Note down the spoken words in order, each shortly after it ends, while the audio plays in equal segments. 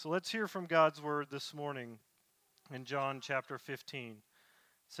So let's hear from God's word this morning in John chapter 15. It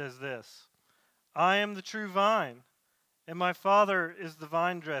says this: I am the true vine, and my Father is the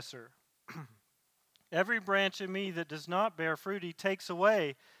vine dresser. Every branch in me that does not bear fruit he takes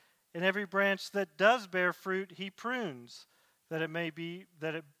away, and every branch that does bear fruit he prunes, that it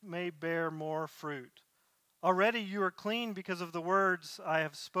may bear more fruit. Already you are clean because of the words I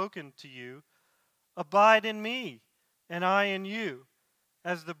have spoken to you. Abide in me, and I in you.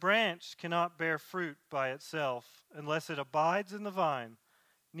 As the branch cannot bear fruit by itself unless it abides in the vine,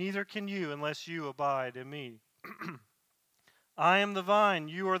 neither can you unless you abide in me. I am the vine,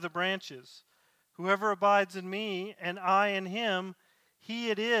 you are the branches. Whoever abides in me and I in him,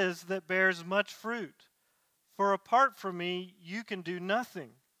 he it is that bears much fruit. For apart from me, you can do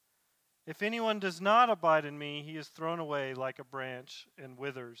nothing. If anyone does not abide in me, he is thrown away like a branch and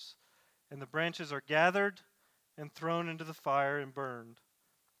withers. And the branches are gathered and thrown into the fire and burned.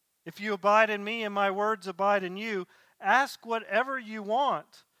 If you abide in me and my words abide in you, ask whatever you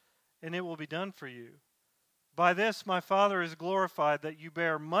want, and it will be done for you. By this my Father is glorified, that you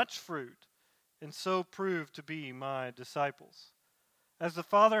bear much fruit, and so prove to be my disciples. As the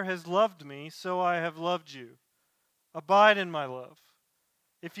Father has loved me, so I have loved you. Abide in my love.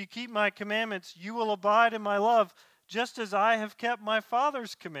 If you keep my commandments, you will abide in my love, just as I have kept my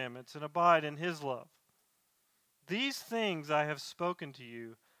Father's commandments and abide in his love. These things I have spoken to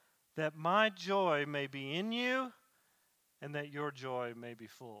you, that my joy may be in you, and that your joy may be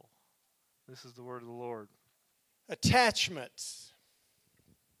full. This is the word of the Lord. Attachments.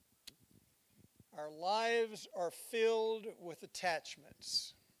 Our lives are filled with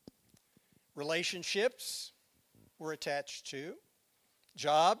attachments. Relationships we're attached to.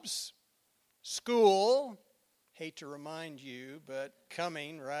 Jobs. School. Hate to remind you, but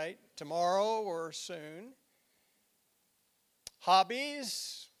coming, right? Tomorrow or soon.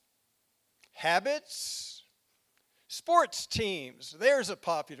 Hobbies. Habits. Sports teams. There's a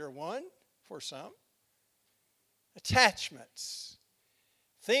popular one for some. Attachments.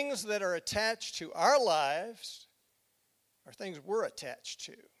 Things that are attached to our lives are things we're attached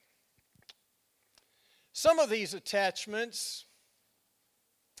to. Some of these attachments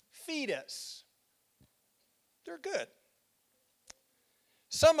feed us. They're good.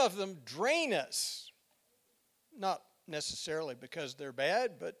 Some of them drain us. Not necessarily because they're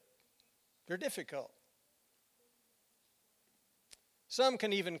bad, but they're difficult. Some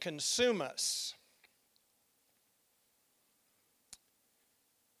can even consume us.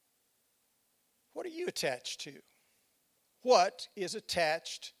 What are you attached to? What is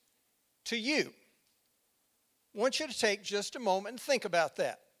attached to you? I want you to take just a moment and think about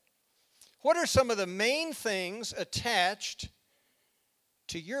that. What are some of the main things attached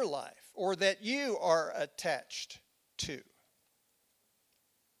to your life, or that you are attached to?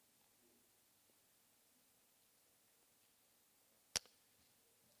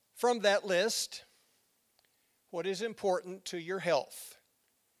 From that list, what is important to your health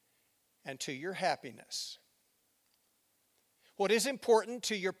and to your happiness? What is important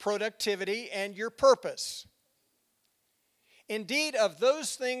to your productivity and your purpose? Indeed, of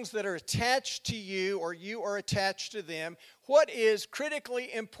those things that are attached to you or you are attached to them, what is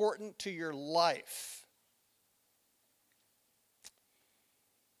critically important to your life?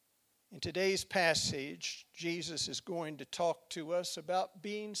 In today's passage, Jesus is going to talk to us about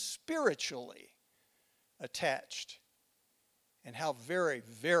being spiritually attached and how very,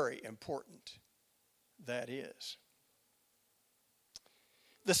 very important that is.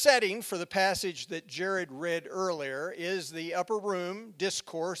 The setting for the passage that Jared read earlier is the upper room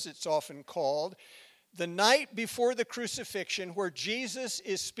discourse, it's often called, the night before the crucifixion, where Jesus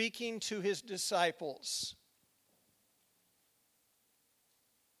is speaking to his disciples.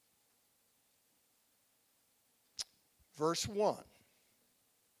 Verse 1.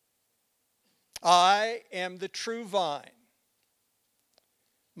 I am the true vine.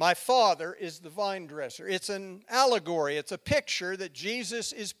 My Father is the vine dresser. It's an allegory. It's a picture that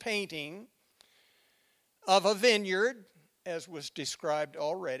Jesus is painting of a vineyard, as was described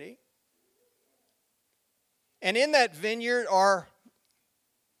already. And in that vineyard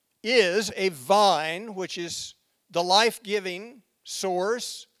is a vine, which is the life-giving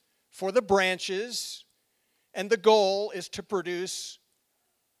source for the branches, and the goal is to produce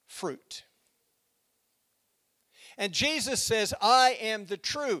fruit. And Jesus says, I am the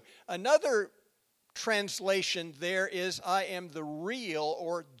true. Another translation there is, I am the real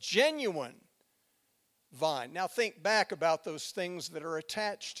or genuine vine. Now think back about those things that are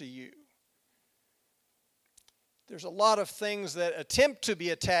attached to you. There's a lot of things that attempt to be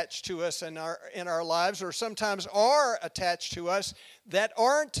attached to us in our lives, or sometimes are attached to us, that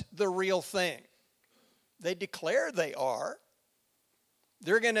aren't the real thing. They declare they are.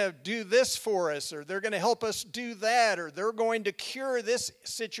 They're going to do this for us, or they're going to help us do that, or they're going to cure this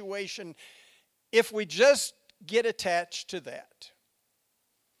situation if we just get attached to that.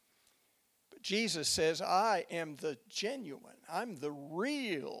 But Jesus says, I am the genuine, I'm the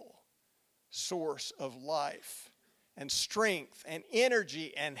real source of life and strength and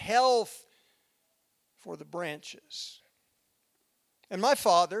energy and health for the branches. And my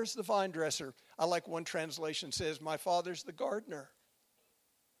Father's the vine dresser. I like one translation says, my Father's the gardener.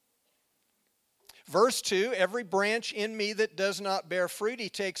 Verse 2, every branch in me that does not bear fruit, he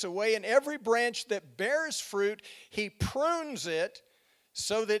takes away. And every branch that bears fruit, he prunes it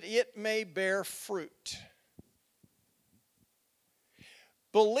so that it may bear fruit.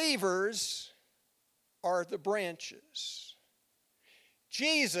 Believers are the branches.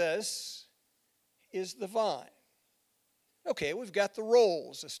 Jesus is the vine. Okay, we've got the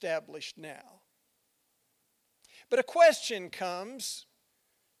roles established now. But a question comes,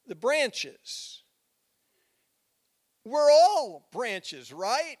 the branches. We're all branches,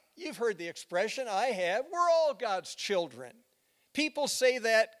 right? You've heard the expression, I have. We're all God's children. People say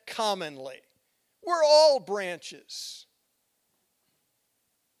that commonly. We're all branches.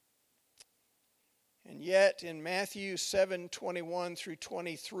 And yet in Matthew 7:21 through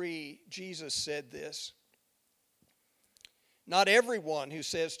 23, Jesus said this, not everyone who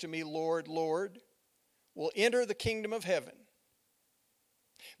says to me, Lord, Lord, will enter the kingdom of heaven.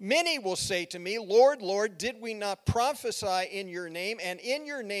 Many will say to me, Lord, Lord, did we not prophesy in your name, and in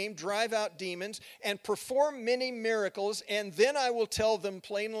your name drive out demons, and perform many miracles? And then I will tell them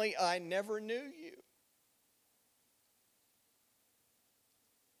plainly, I never knew you.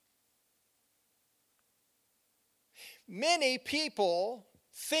 Many people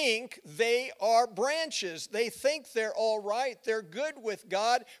think they are branches. They think they're all right. They're good with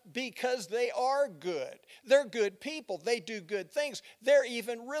God because they are good. They're good people. They do good things. They're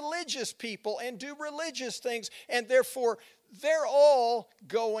even religious people and do religious things. And therefore, they're all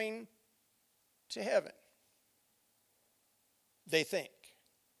going to heaven. They think.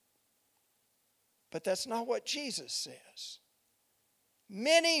 But that's not what Jesus says.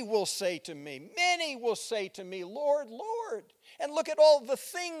 Many will say to me, Lord, Lord. And look at all the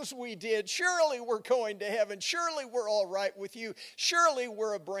things we did. Surely we're going to heaven. Surely we're all right with you. Surely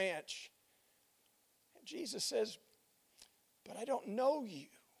we're a branch. And Jesus says, but I don't know you.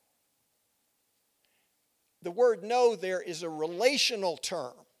 The word know there is a relational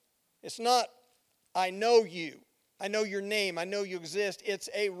term. It's not, I know you. I know your name. I know you exist. It's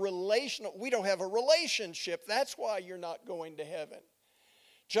a relational. We don't have a relationship. That's why you're not going to heaven.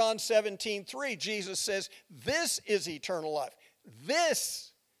 John 17:3, Jesus says, this is eternal life.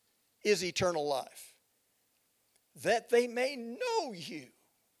 This is eternal life. That they may know you.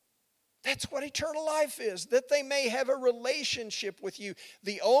 That's what eternal life is. That they may have a relationship with you,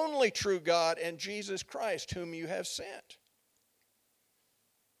 the only true God, and Jesus Christ, whom you have sent.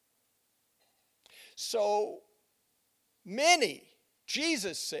 So many,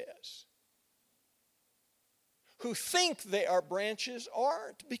 Jesus says, who think they are branches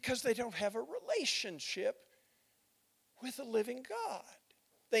aren't, because they don't have a relationship with the living God.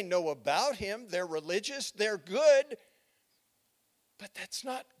 They know about him, they're religious, they're good, but that's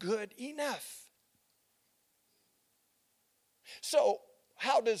not good enough. So,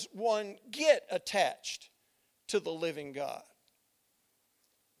 how does one get attached to the living God?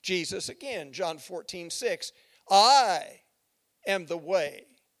 Jesus again, John 14:6, I am the way,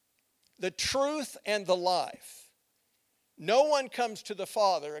 the truth, and the life. No one comes to the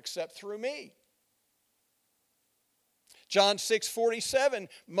Father except through me. John 6:47,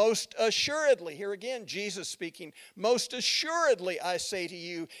 most assuredly, here again, Jesus speaking, most assuredly I say to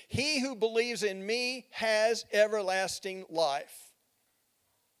you, he who believes in me has everlasting life.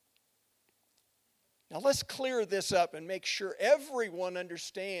 Now let's clear this up and make sure everyone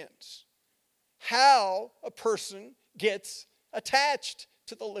understands how a person gets attached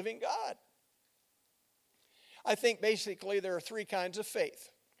to the living God. I think basically there are three kinds of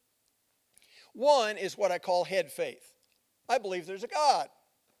faith. One is what I call head faith. I believe there's a God.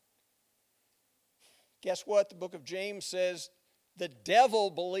 Guess what? The book of James says the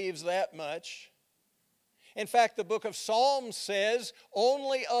devil believes that much. In fact, the book of Psalms says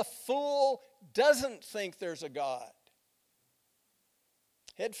only a fool doesn't think there's a God.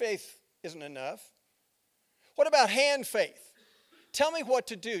 Head faith isn't enough. What about hand faith? Tell me what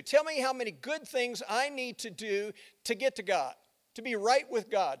to do. Tell me how many good things I need to do to get to God, to be right with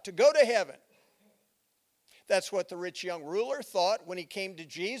God, to go to heaven. That's what the rich young ruler thought when he came to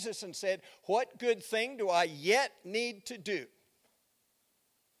Jesus and said, "What good thing do I yet need to do?"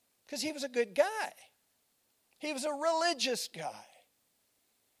 Because he was a good guy. He was a religious guy.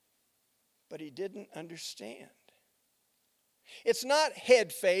 But he didn't understand. It's not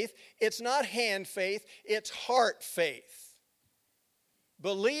head faith. It's not hand faith. It's heart faith.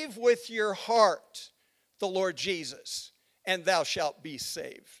 Believe with your heart the Lord Jesus, and thou shalt be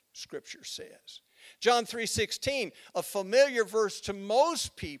saved, Scripture says. John 3:16, a familiar verse to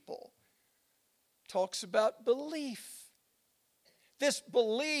most people, talks about belief. This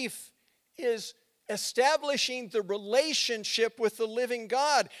belief is establishing the relationship with the living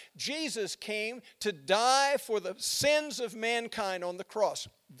God. Jesus came to die for the sins of mankind on the cross.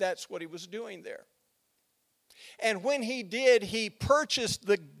 That's what he was doing there. And when he did, he purchased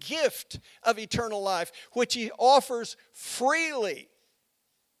the gift of eternal life, which he offers freely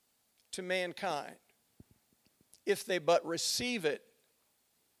to mankind, if they but receive it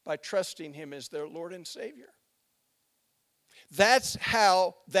by trusting him as their Lord and Savior. That's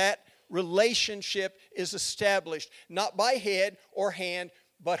how that relationship is established, not by head or hand,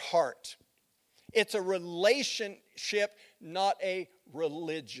 but heart. It's a relationship, not a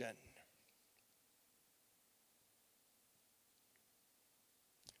religion.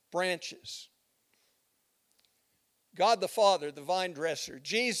 Branches. God the Father, the vine dresser.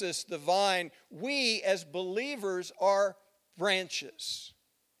 Jesus, the vine. We as believers are branches.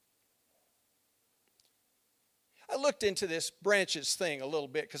 I looked into this branches thing a little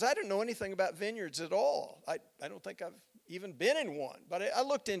bit because I didn't know anything about vineyards at all. I don't think I've even been in one, but I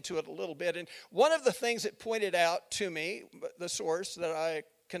looked into it a little bit. And one of the things it pointed out to me, the source that I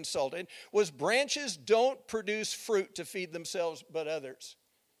consulted, was branches don't produce fruit to feed themselves but others.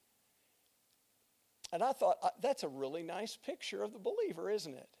 And I thought, that's a really nice picture of the believer,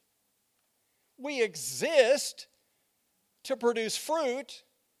 isn't it? We exist to produce fruit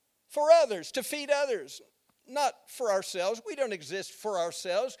for others, to feed others. Not for ourselves. We don't exist for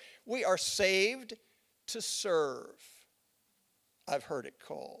ourselves. We are saved to serve, I've heard it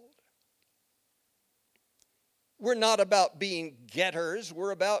called. We're not about being getters.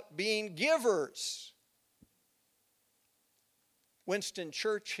 We're about being givers. Winston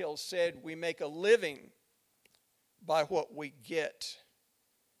Churchill said, "We make a living by what we get.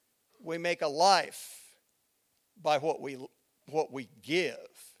 We make a life by what we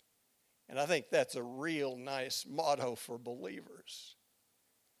give." And I think that's a real nice motto for believers.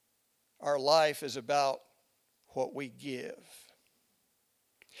 Our life is about what we give.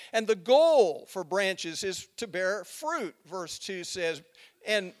 And the goal for branches is to bear fruit, verse 2 says,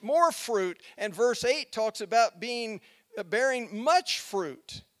 and more fruit. And verse 8 talks about bearing much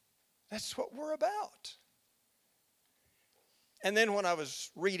fruit. That's what we're about. And then when I was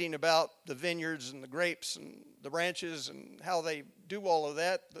reading about the vineyards and the grapes and the branches and how they do all of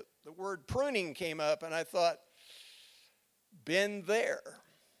that, the word pruning came up, and I thought, been there.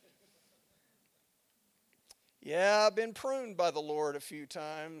 Yeah, I've been pruned by the Lord a few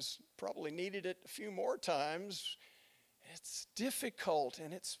times. Probably needed it a few more times. It's difficult,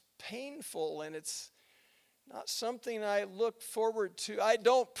 and it's painful, and it's not something I look forward to. I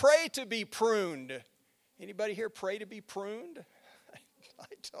don't pray to be pruned. Anybody here pray to be pruned?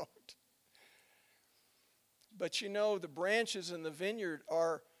 I don't. But you know, the branches in the vineyard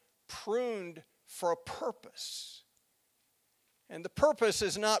are pruned for a purpose. And the purpose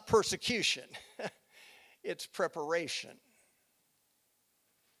is not persecution. It's preparation.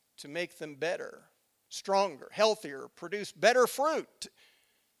 To make them better, stronger, healthier, produce better fruit.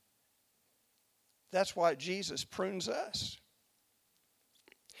 That's why Jesus prunes us.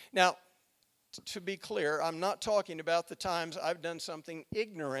 Now, to be clear, I'm not talking about the times I've done something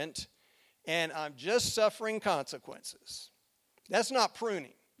ignorant and I'm just suffering consequences. That's not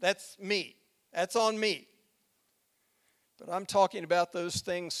pruning. That's me. That's on me. But I'm talking about those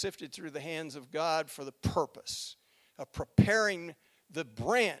things sifted through the hands of God for the purpose of preparing the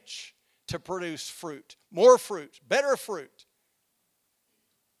branch to produce fruit, more fruit, better fruit.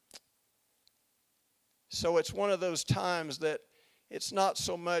 So it's one of those times that it's not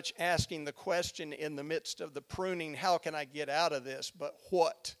so much asking the question in the midst of the pruning, how can I get out of this, but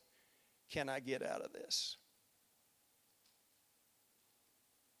what can I get out of this?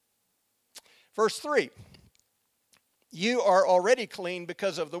 Verse 3, you are already clean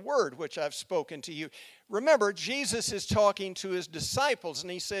because of the word which I've spoken to you. Remember, Jesus is talking to his disciples,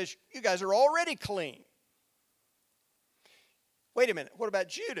 and he says, you guys are already clean. Wait a minute, what about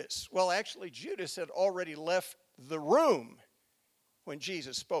Judas? Well, actually, Judas had already left the room when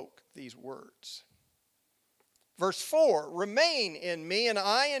Jesus spoke these words. Verse 4, remain in me and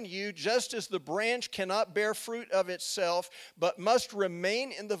I in you, just as the branch cannot bear fruit of itself, but must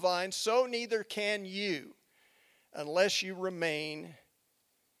remain in the vine, so neither can you unless you remain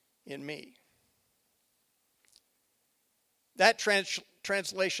in me. That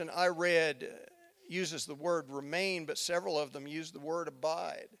translation I read uses the word remain, but several of them use the word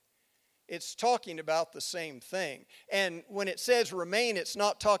abide. It's talking about the same thing. And when it says remain, it's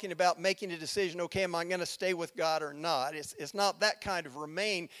not talking about making a decision, okay, am I going to stay with God or not? It's not that kind of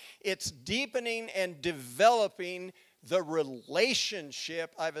remain. It's deepening and developing the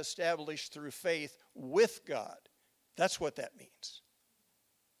relationship I've established through faith with God. That's what that means.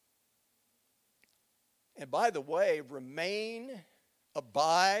 And by the way, remain,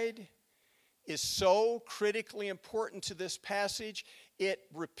 abide, is so critically important to this passage. It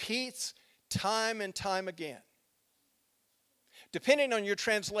repeats time and time again. Depending on your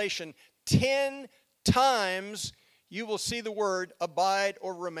translation, 10 times you will see the word abide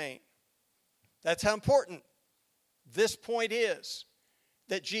or remain. That's how important this point is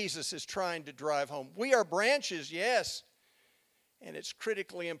that Jesus is trying to drive home. We are branches, yes, and it's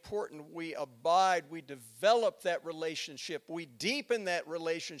critically important we abide, we develop that relationship, we deepen that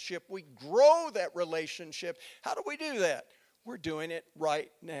relationship, we grow that relationship. How do we do that? We're doing it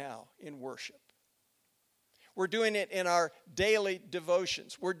right now in worship. We're doing it in our daily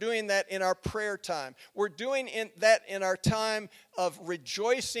devotions. We're doing that in our prayer time. We're doing that in our time of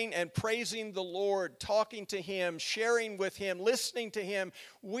rejoicing and praising the Lord, talking to Him, sharing with Him, listening to Him.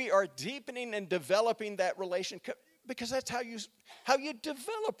 We are deepening and developing that relationship because that's how you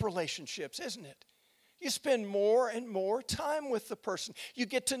develop relationships, isn't it? You spend more and more time with the person. You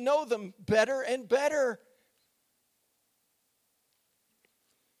get to know them better and better.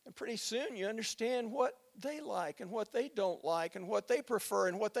 And pretty soon you understand what they like and what they don't like and what they prefer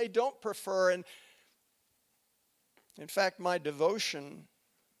and what they don't prefer. And in fact, my devotion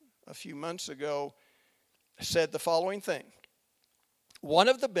a few months ago said the following thing. One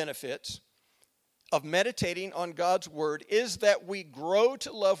of the benefits of meditating on God's Word is that we grow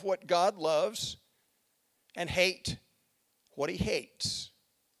to love what God loves and hate what He hates.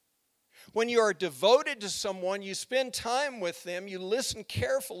 When you are devoted to someone, you spend time with them, you listen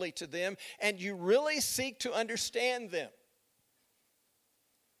carefully to them, and you really seek to understand them.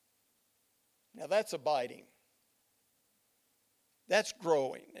 Now that's abiding. That's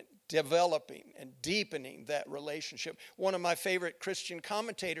growing and developing and deepening that relationship. One of my favorite Christian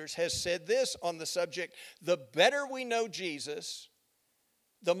commentators has said this on the subject: the better we know Jesus,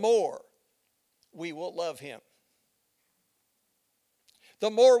 the more we will love Him. The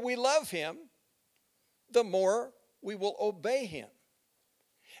more we love Him, the more we will obey Him.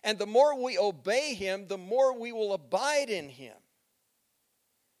 And the more we obey Him, the more we will abide in Him.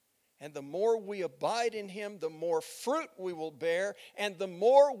 And the more we abide in Him, the more fruit we will bear, and the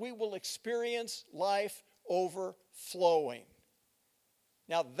more we will experience life overflowing.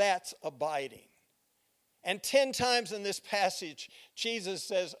 Now that's abiding. And 10 times in this passage, Jesus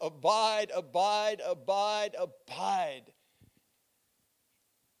says, abide, abide, abide, abide.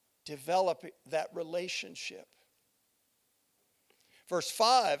 Develop that relationship. Verse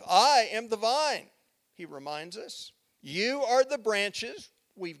 5, I am the vine, He reminds us. You are the branches.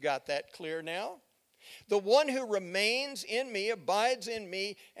 We've got that clear now. The one who remains in me abides in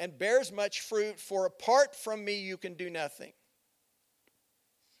me and bears much fruit, for apart from me you can do nothing.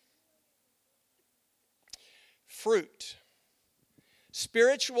 Fruit.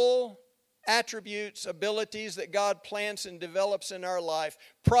 Spiritual attributes, abilities that God plants and develops in our life.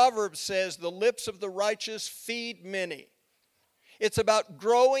 Proverbs says, the lips of the righteous feed many. It's about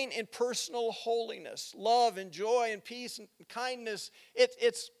growing in personal holiness, love and joy and peace and kindness.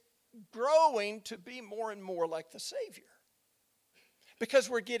 It's growing to be more and more like the Savior. Because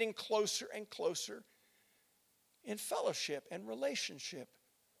we're getting closer and closer in fellowship and relationship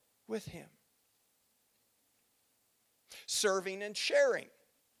with Him. Serving and sharing.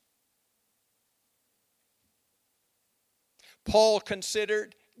 Paul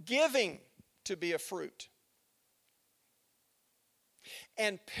considered giving to be a fruit.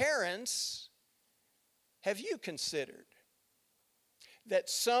 And parents, have you considered that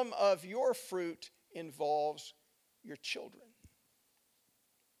some of your fruit involves your children?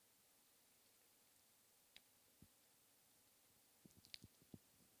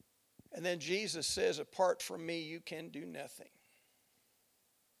 And then Jesus says, apart from me, you can do nothing.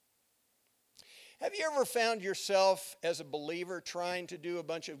 Have you ever found yourself as a believer trying to do a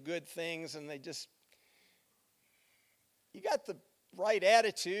bunch of good things and you got the right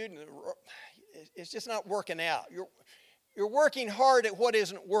attitude and it's just not working out. You're working hard at what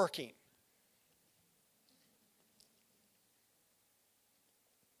isn't working.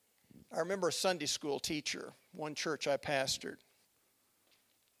 I remember a Sunday school teacher, one church I pastored.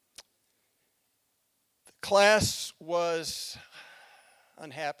 The class was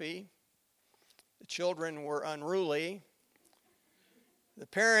unhappy. The children were unruly. The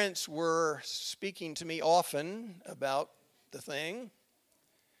parents were speaking to me often about the thing.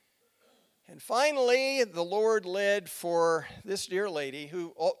 And finally, the Lord led for this dear lady,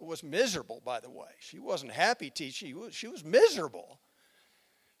 who was miserable, by the way. She wasn't happy teaching. She was miserable.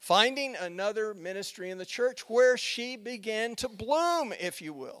 Finding another ministry in the church where she began to bloom, if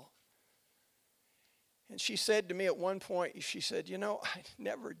you will. And she said to me at one point, she said, I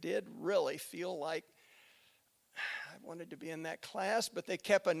never did really feel like I wanted to be in that class, but they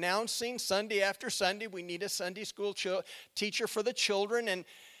kept announcing Sunday after Sunday, we need a Sunday school teacher for the children, and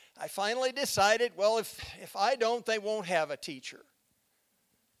I finally decided, well, if I don't, they won't have a teacher.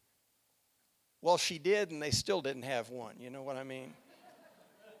 Well, she did, and they still didn't have one. You know what I mean?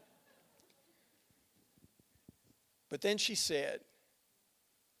 But then she said,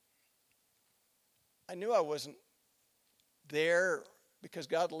 I knew I wasn't there because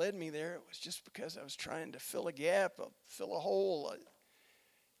God led me there. It was just because I was trying to fill a gap, fill a hole.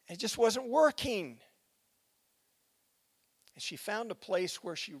 It just wasn't working. And she found a place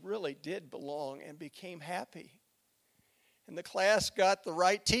where she really did belong and became happy. And the class got the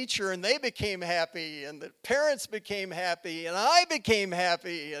right teacher, and they became happy, and the parents became happy, and I became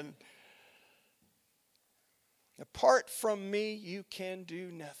happy. And apart from me, you can do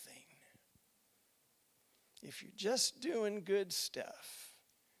nothing. If you're just doing good stuff,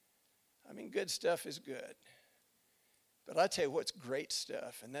 good stuff is good. But I tell you what's great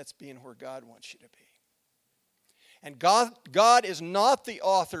stuff, and that's being where God wants you to be. And God is not the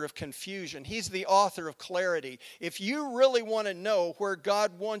author of confusion. He's the author of clarity. If you really want to know where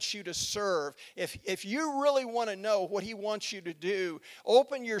God wants you to serve, if you really want to know what He wants you to do,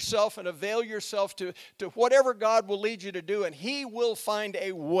 open yourself and avail yourself to whatever God will lead you to do, and He will find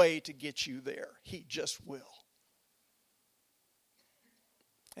a way to get you there. He just will.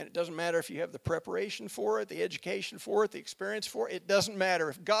 And it doesn't matter if you have the preparation for it, the education for it, the experience for it. It doesn't matter.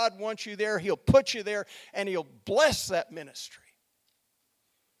 If God wants you there, He'll put you there, and He'll bless that ministry.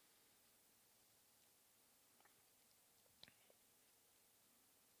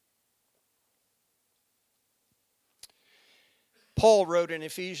 Paul wrote in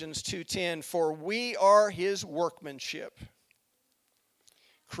Ephesians 2:10, "For we are His workmanship,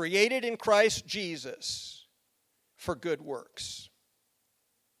 created in Christ Jesus for good works."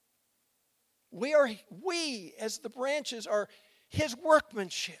 We, as the branches, are His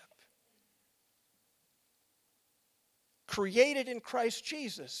workmanship, created in Christ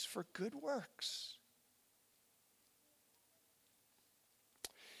Jesus for good works.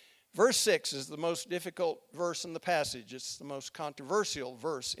 Verse 6 is the most difficult verse in the passage. It's the most controversial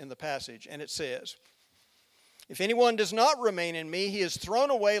verse in the passage, and it says, "If anyone does not remain in me, he is thrown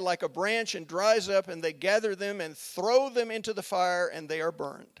away like a branch and dries up, and they gather them and throw them into the fire, and they are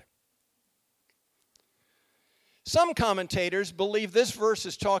burned." Some commentators believe this verse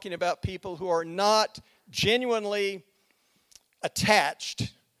is talking about people who are not genuinely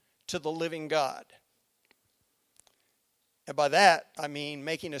attached to the living God. And by that, I mean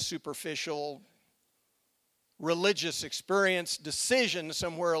making a superficial religious experience decision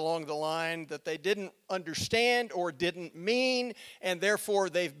somewhere along the line that they didn't understand or didn't mean, and therefore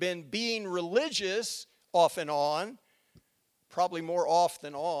they've been being religious off and on, probably more off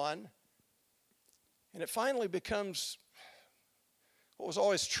than on. And it finally becomes what was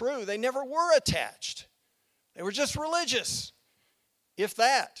always true. They never were attached. They were just religious, if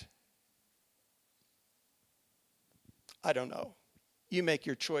that. I don't know. You make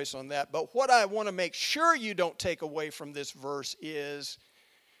your choice on that. But what I want to make sure you don't take away from this verse is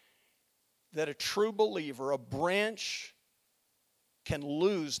that a true believer, a branch, can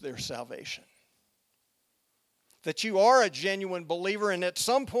lose their salvation. That you are a genuine believer, and at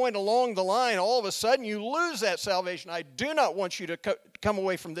some point along the line, all of a sudden you lose that salvation. I do not want you to come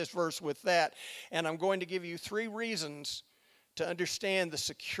away from this verse with that. And I'm going to give you 3 reasons to understand the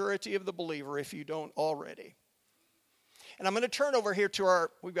security of the believer if you don't already. And I'm going to turn over here to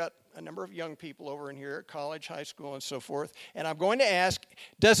we've got a number of young people over in here, college, high school, and so forth. And I'm going to ask,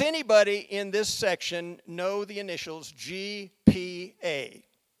 does anybody in this section know the initials GPA?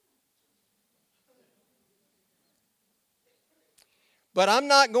 But I'm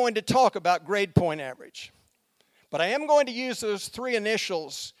not going to talk about grade point average. But I am going to use those 3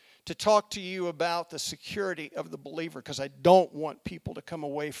 initials to talk to you about the security of the believer, because I don't want people to come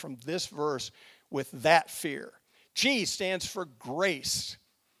away from this verse with that fear. G stands for grace.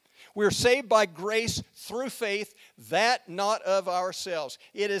 We are saved by grace through faith, that not of ourselves.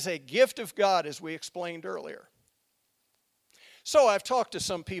 It is a gift of God, as we explained earlier. So I've talked to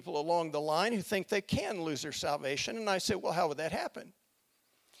some people along the line who think they can lose their salvation, and I say, well, how would that happen?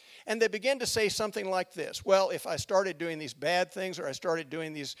 And they begin to say something like this: well, if I started doing these bad things, or I stopped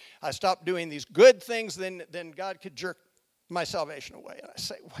doing these good things, then God could jerk my salvation away. And I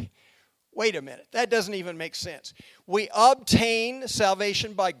say, wait a minute, that doesn't even make sense. We obtain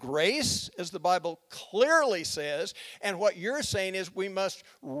salvation by grace, as the Bible clearly says, and what you're saying is we must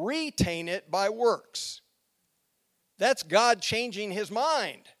retain it by works. That's God changing his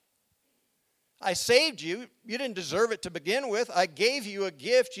mind. I saved you. You didn't deserve it to begin with. I gave you a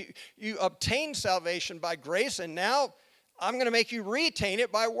gift. You obtained salvation by grace, and now I'm going to make you retain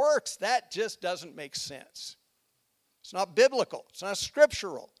it by works. That just doesn't make sense. It's not biblical. It's not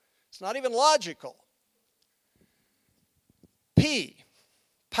scriptural. It's not even logical. P,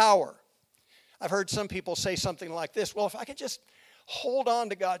 power. I've heard some people say something like this: well, if I could just hold on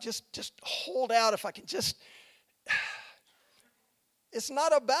to God, just hold out, if I can just... It's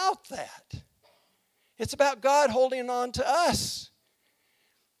not about that. It's about God holding on to us.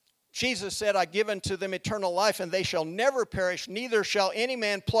 Jesus said, I give unto them eternal life, and they shall never perish, neither shall any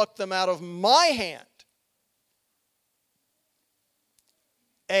man pluck them out of my hand.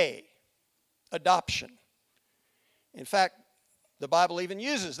 A, adoption. In fact, the Bible even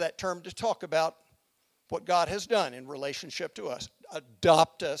uses that term to talk about what God has done in relationship to us.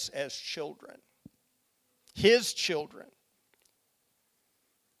 Adopt us as children. His children.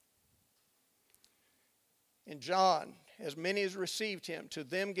 In John, as many as received him, to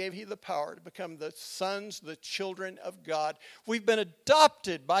them gave he the power to become the sons, the children of God. We've been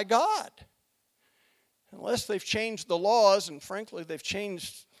adopted by God. Unless they've changed the laws, and frankly, they've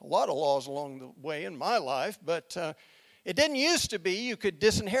changed a lot of laws along the way in my life, but it didn't used to be you could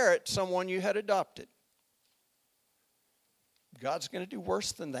disinherit someone you had adopted. God's going to do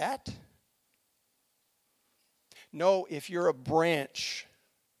worse than that? No, if you're a branch,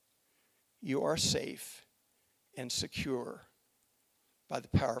 you are safe and secure by the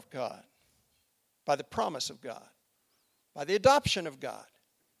power of God, by the promise of God, by the adoption of God.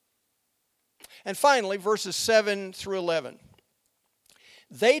 And finally, verses 7 through 11.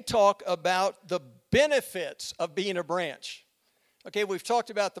 They talk about the benefits of being a branch. Okay, we've talked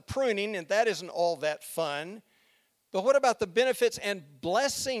about the pruning, and that isn't all that fun. But what about the benefits and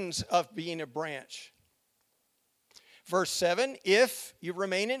blessings of being a branch? Verse 7, if you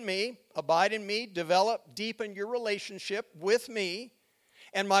remain in me, abide in me, develop, deepen your relationship with me,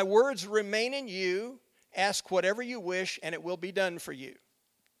 and my words remain in you, ask whatever you wish, and it will be done for you.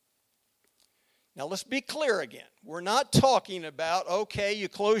 Now let's be clear again. We're not talking about, okay, you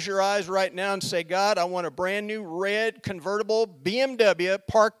close your eyes right now and say, God, I want a brand new red convertible BMW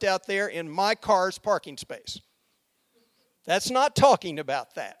parked out there in my car's parking space. That's not talking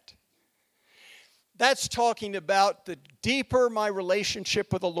about that. That's talking about the deeper my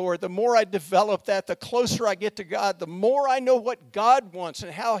relationship with the Lord, the more I develop that, the closer I get to God, the more I know what God wants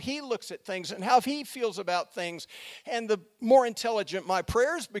and how He looks at things and how He feels about things. And the more intelligent my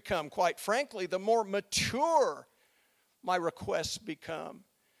prayers become, quite frankly, the more mature my requests become.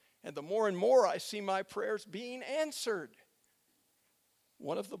 And the more and more I see my prayers being answered.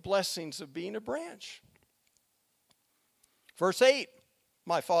 One of the blessings of being a branch. Verse 8.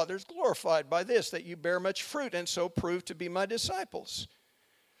 My Father is glorified by this, that you bear much fruit and so prove to be my disciples.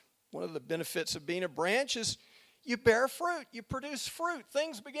 One of the benefits of being a branch is you bear fruit. You produce fruit.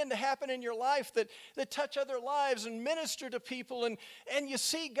 Things begin to happen in your life that touch other lives and minister to people, and you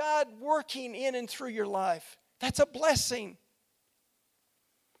see God working in and through your life. That's a blessing.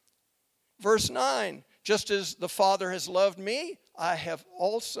 Verse 9, just as the Father has loved me, I have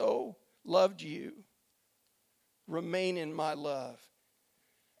also loved you. Remain in my love.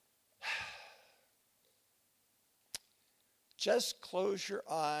 Just close your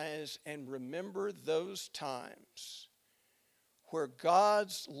eyes and remember those times where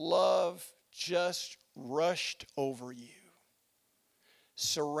God's love just rushed over you,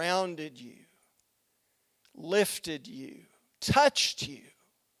 surrounded you, lifted you, touched you.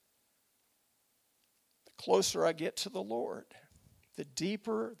 The closer I get to the Lord, the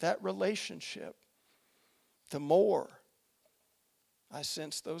deeper that relationship, the more I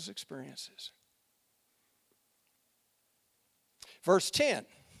sense those experiences. Verse 10,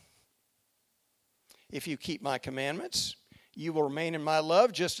 if you keep my commandments, you will remain in my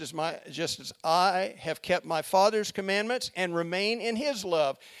love, just as I have kept my Father's commandments and remain in his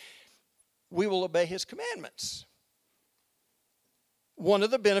love. We will obey his commandments. one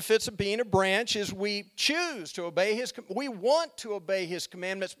of the benefits of being a branch is we choose to obey we want to obey His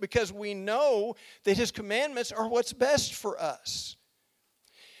commandments because we know that His commandments are what's best for us.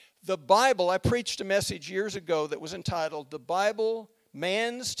 The Bible, I preached a message years ago that was entitled, "The Bible,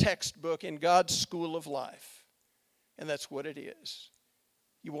 Man's Textbook in God's School of Life." And that's what it is.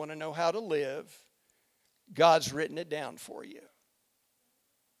 You want to know how to live, God's written it down for you.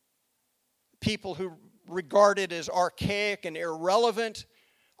 People who regard it as archaic and irrelevant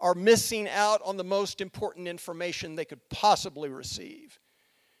are missing out on the most important information they could possibly receive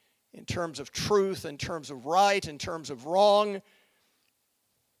in terms of truth, in terms of right, in terms of wrong.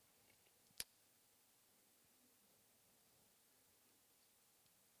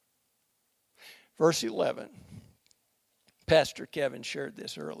 Verse 11. Pastor Kevin shared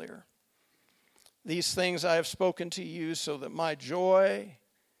this earlier. "These things I have spoken to you so that my joy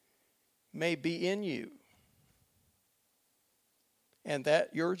may be in you, and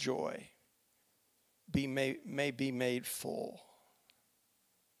that your joy may be made full."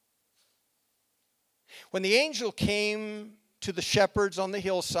 When the angel came to the shepherds on the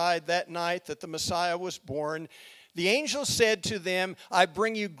hillside that night that the Messiah was born, the angel said to them, "I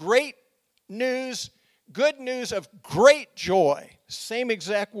bring you great news, good news of great joy." Same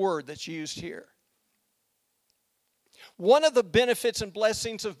exact word that's used here. One of the benefits and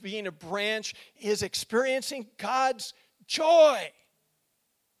blessings of being a branch is experiencing God's joy.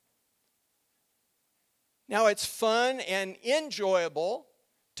 Now, it's fun and enjoyable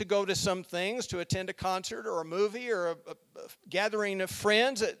to go to some things, to attend a concert or a movie or a gathering of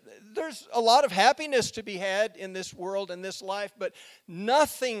friends. There's a lot of happiness to be had in this world and this life, but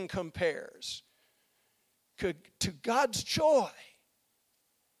nothing compares to God's joy.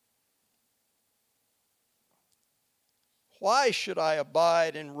 Why should I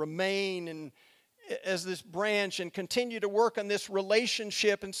abide and remain as this branch and continue to work on this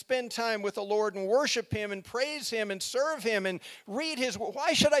relationship and spend time with the Lord and worship Him and praise Him and serve Him and read His Word?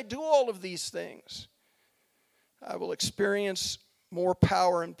 Why should I do all of these things? I will experience more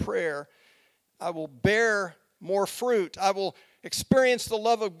power in prayer. I will bear more fruit. I will experience the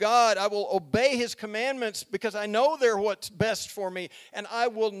love of God. I will obey His commandments because I know they're what's best for me, and I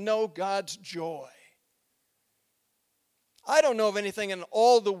will know God's joy. I don't know of anything in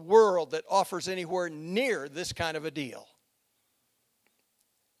all the world that offers anywhere near this kind of a deal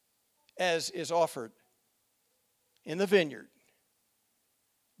as is offered in the vineyard,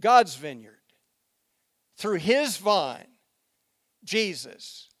 God's vineyard, through His vine,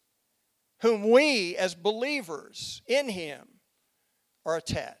 Jesus, whom we as believers in Him are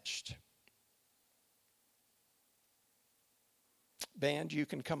attached. Band, you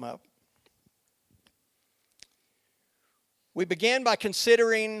can come up. We began by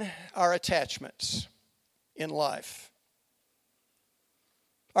considering our attachments in life.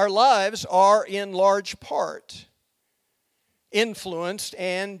 Our lives are in large part influenced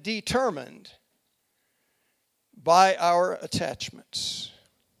and determined by our attachments.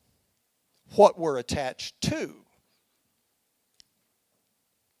 What we're attached to.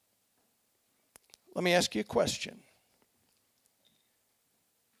 Let me ask you a question.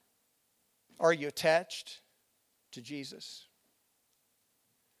 Are you attached to Jesus?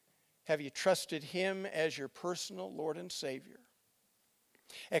 Have you trusted Him as your personal Lord and Savior?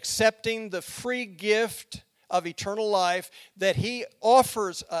 Accepting the free gift of eternal life that He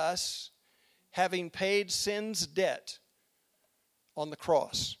offers us, having paid sin's debt on the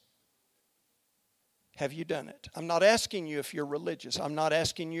cross. Have you done it? I'm not asking you if you're religious. I'm not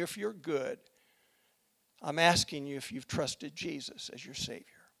asking you if you're good. I'm asking you if you've trusted Jesus as your Savior.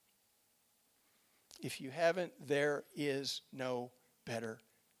 If you haven't, there is no better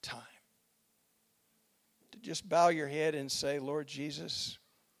time to just bow your head and say, "Lord Jesus,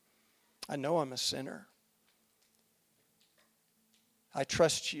 I know I'm a sinner. I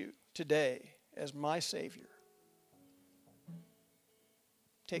trust You today as my Savior.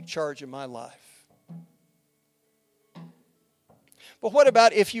 Take charge of my life." But what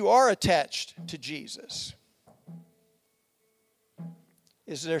about if you are attached to Jesus?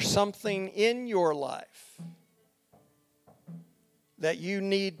 Is there something in your life that you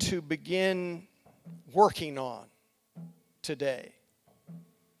need to begin working on today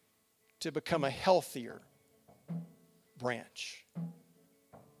to become a healthier branch?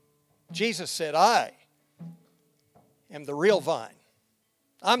 Jesus said, "I am the real vine.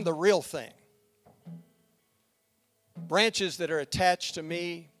 I'm the real thing. Branches that are attached to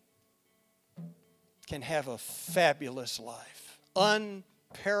me can have a fabulous life,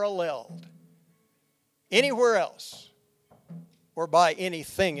 unparalleled anywhere else or by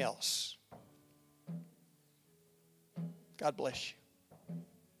anything else." God bless you.